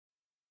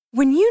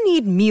When you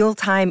need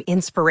mealtime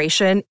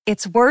inspiration,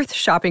 it's worth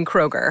shopping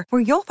Kroger,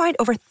 where you'll find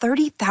over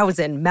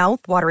 30,000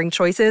 mouth-watering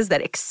choices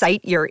that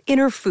excite your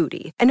inner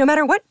foodie. And no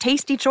matter what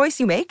tasty choice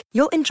you make,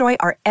 you'll enjoy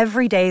our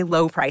everyday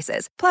low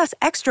prices, plus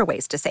extra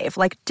ways to save,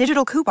 like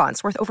digital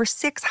coupons worth over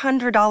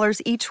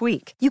 $600 each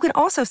week. You can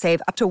also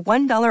save up to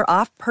 $1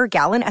 off per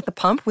gallon at the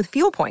pump with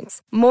fuel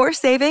points. More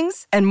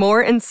savings and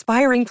more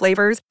inspiring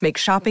flavors make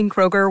shopping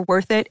Kroger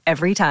worth it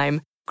every time.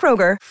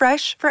 Kroger,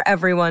 fresh for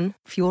everyone.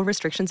 Fuel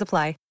restrictions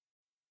apply.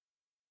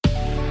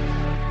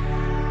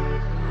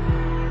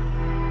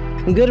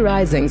 Good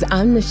Risings,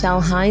 I'm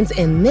Nichelle Hines,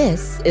 and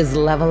this is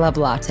Level Up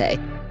Latte.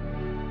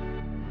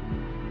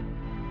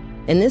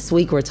 And this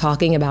week, we're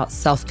talking about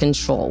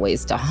self-control,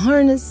 ways to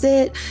harness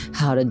it,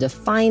 how to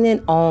define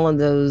it, all of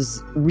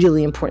those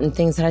really important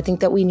things that I think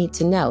that we need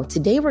to know.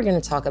 Today, we're going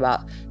to talk about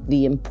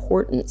the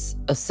importance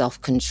of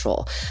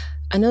self-control.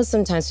 I know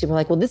sometimes people are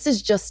like, well, this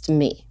is just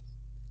me.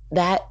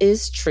 That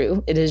is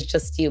true. It is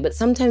just you. But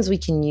sometimes we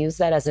can use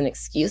that as an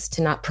excuse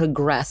to not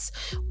progress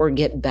or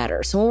get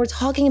better. So when we're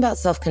talking about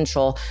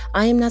self-control,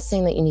 I am not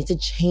saying that you need to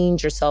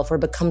change yourself or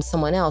become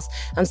someone else.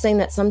 I'm saying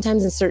that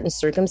sometimes in certain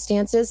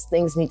circumstances,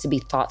 things need to be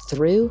thought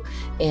through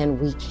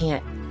and we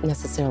can't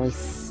necessarily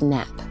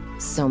snap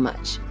so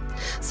much.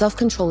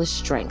 Self-control is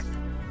strength.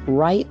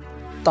 Right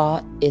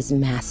thought is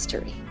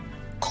mastery.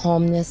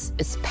 Calmness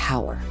is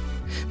power.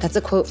 That's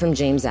a quote from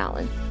James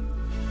Allen.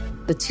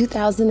 The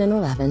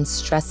 2011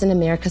 Stress in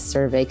America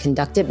survey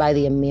conducted by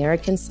the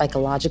American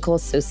Psychological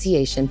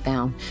Association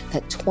found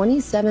that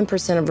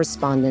 27% of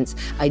respondents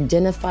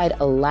identified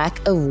a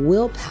lack of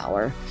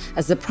willpower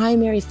as the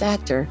primary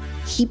factor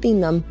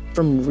keeping them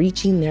from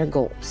reaching their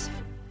goals.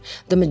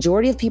 The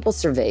majority of people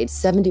surveyed,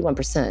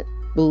 71%,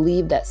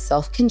 believe that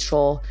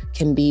self-control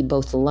can be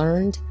both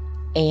learned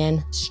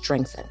and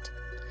strengthened.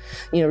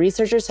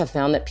 Researchers have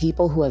found that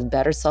people who have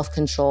better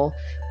self-control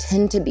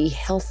tend to be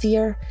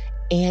healthier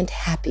and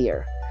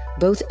happier,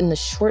 both in the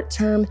short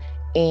term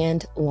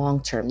and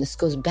long term. This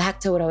goes back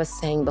to what I was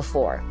saying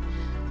before.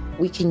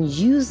 We can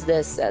use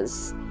this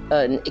as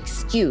an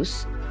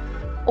excuse,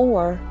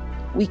 or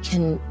we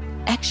can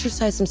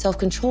exercise some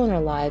self-control in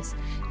our lives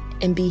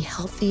and be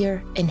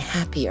healthier and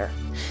happier.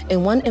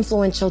 In one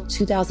influential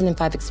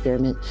 2005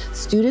 experiment,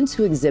 students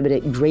who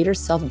exhibited greater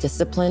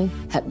self-discipline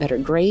had better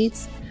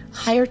grades,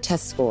 higher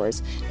test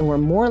scores, and were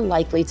more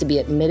likely to be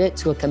admitted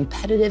to a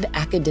competitive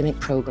academic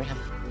program.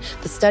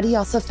 The study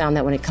also found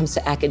that when it comes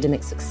to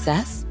academic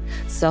success,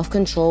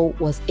 self-control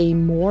was a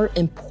more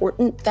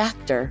important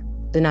factor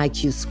than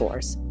IQ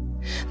scores.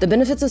 The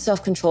benefits of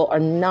self-control are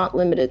not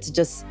limited to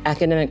just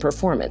academic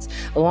performance.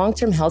 A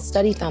long-term health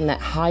study found that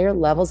higher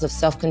levels of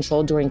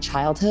self-control during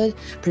childhood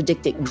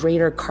predicted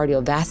greater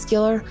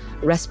cardiovascular,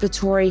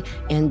 respiratory,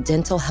 and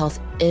dental health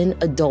in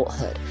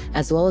adulthood,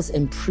 as well as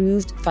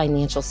improved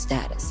financial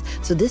status.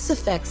 So this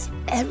affects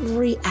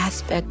every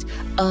aspect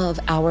of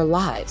our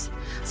lives.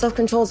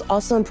 Self-control is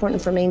also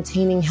important for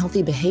maintaining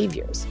healthy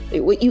behaviors.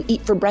 What you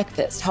eat for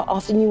breakfast, how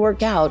often you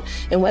work out,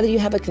 and whether you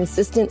have a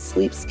consistent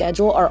sleep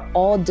schedule are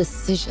all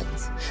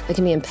decisions that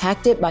can be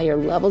impacted by your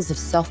levels of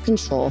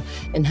self-control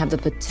and have the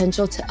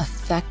potential to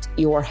affect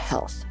your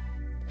health.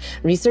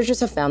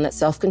 Researchers have found that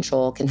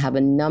self-control can have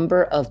a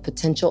number of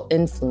potential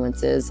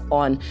influences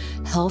on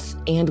health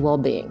and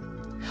well-being.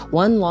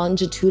 One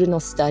longitudinal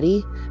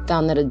study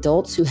found that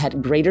adults who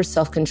had greater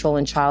self-control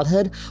in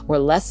childhood were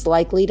less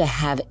likely to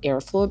have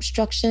airflow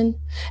obstruction,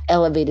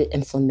 elevated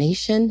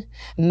inflammation,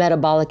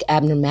 metabolic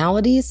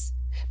abnormalities,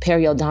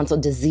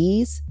 periodontal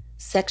disease,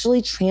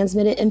 sexually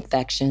transmitted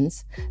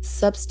infections,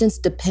 substance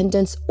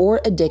dependence or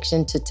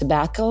addiction to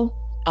tobacco,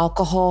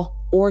 alcohol,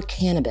 or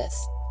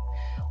cannabis.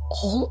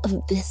 All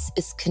of this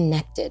is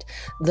connected.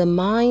 The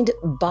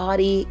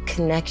mind-body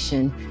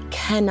connection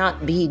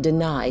cannot be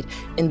denied.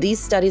 And these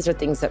studies are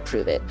things that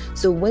prove it.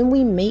 So when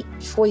we make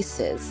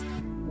choices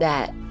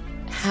that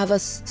have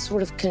us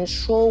sort of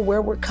control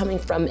where we're coming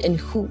from and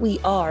who we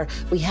are,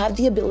 we have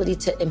the ability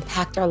to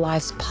impact our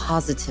lives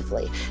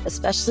positively,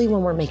 especially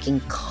when we're making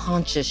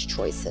conscious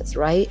choices,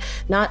 right?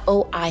 Not,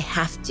 oh, I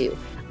have to.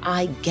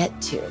 I get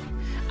to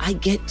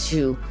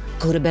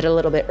go to bed a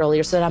little bit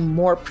earlier so that I'm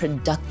more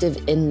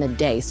productive in the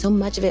day. So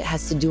much of it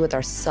has to do with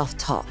our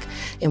self-talk,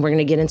 and we're going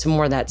to get into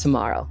more of that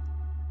tomorrow.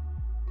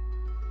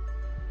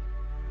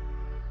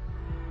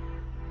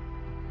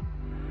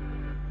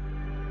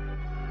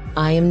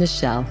 I am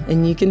Nichelle,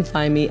 and you can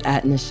find me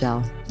at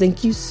Nichelle.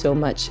 Thank you so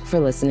much for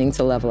listening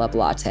to Level Up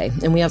Latte.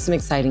 And we have some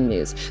exciting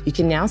news. You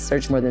can now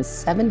search more than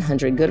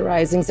 700 Good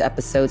Risings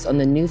episodes on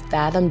the new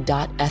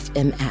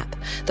Fathom.fm app,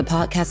 the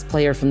podcast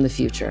player from the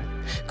future.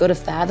 Go to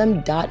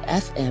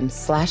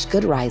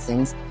fathom.fm/Good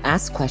Risings,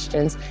 ask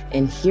questions,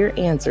 and hear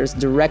answers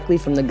directly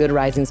from the Good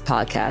Risings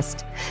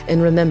podcast.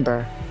 And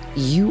remember,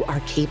 you are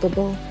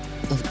capable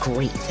of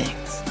great things.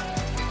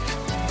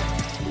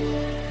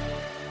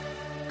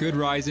 Good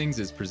Risings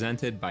is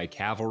presented by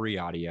Cavalry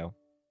Audio.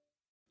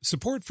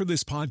 Support for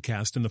this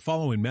podcast and the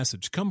following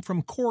message come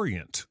from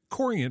Corient.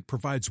 Corient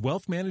provides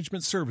wealth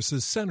management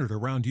services centered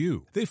around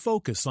you. They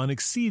focus on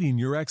exceeding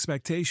your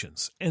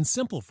expectations and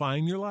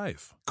simplifying your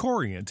life.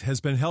 Corient has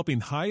been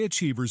helping high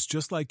achievers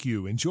just like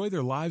you enjoy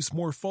their lives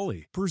more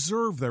fully,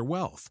 preserve their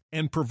wealth,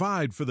 and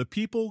provide for the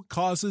people,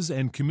 causes,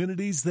 and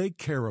communities they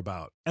care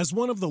about. As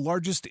one of the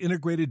largest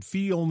integrated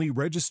fee-only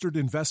registered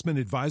investment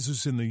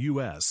advisors in the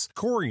U.S.,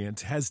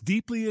 Corient has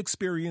deeply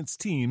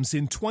experienced teams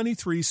in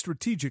 23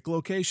 strategic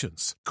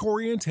locations.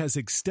 Corient has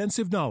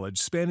extensive knowledge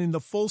spanning the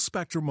full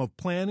spectrum of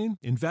planning,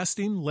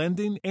 investing,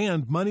 lending,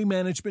 and money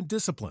management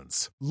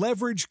disciplines.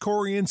 Leverage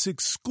Corient's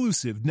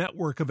exclusive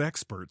network of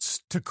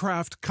experts to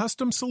craft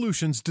custom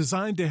solutions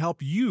designed to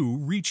help you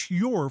reach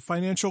your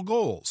financial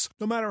goals,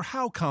 no matter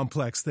how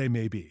complex they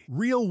may be.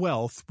 Real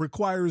wealth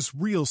requires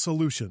real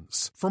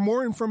solutions. For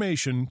more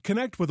information,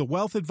 connect with a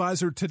wealth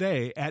advisor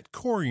today at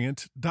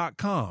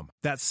Corient.com.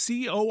 That's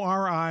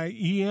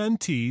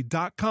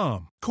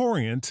Corient.com.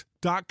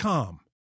 Corient.com.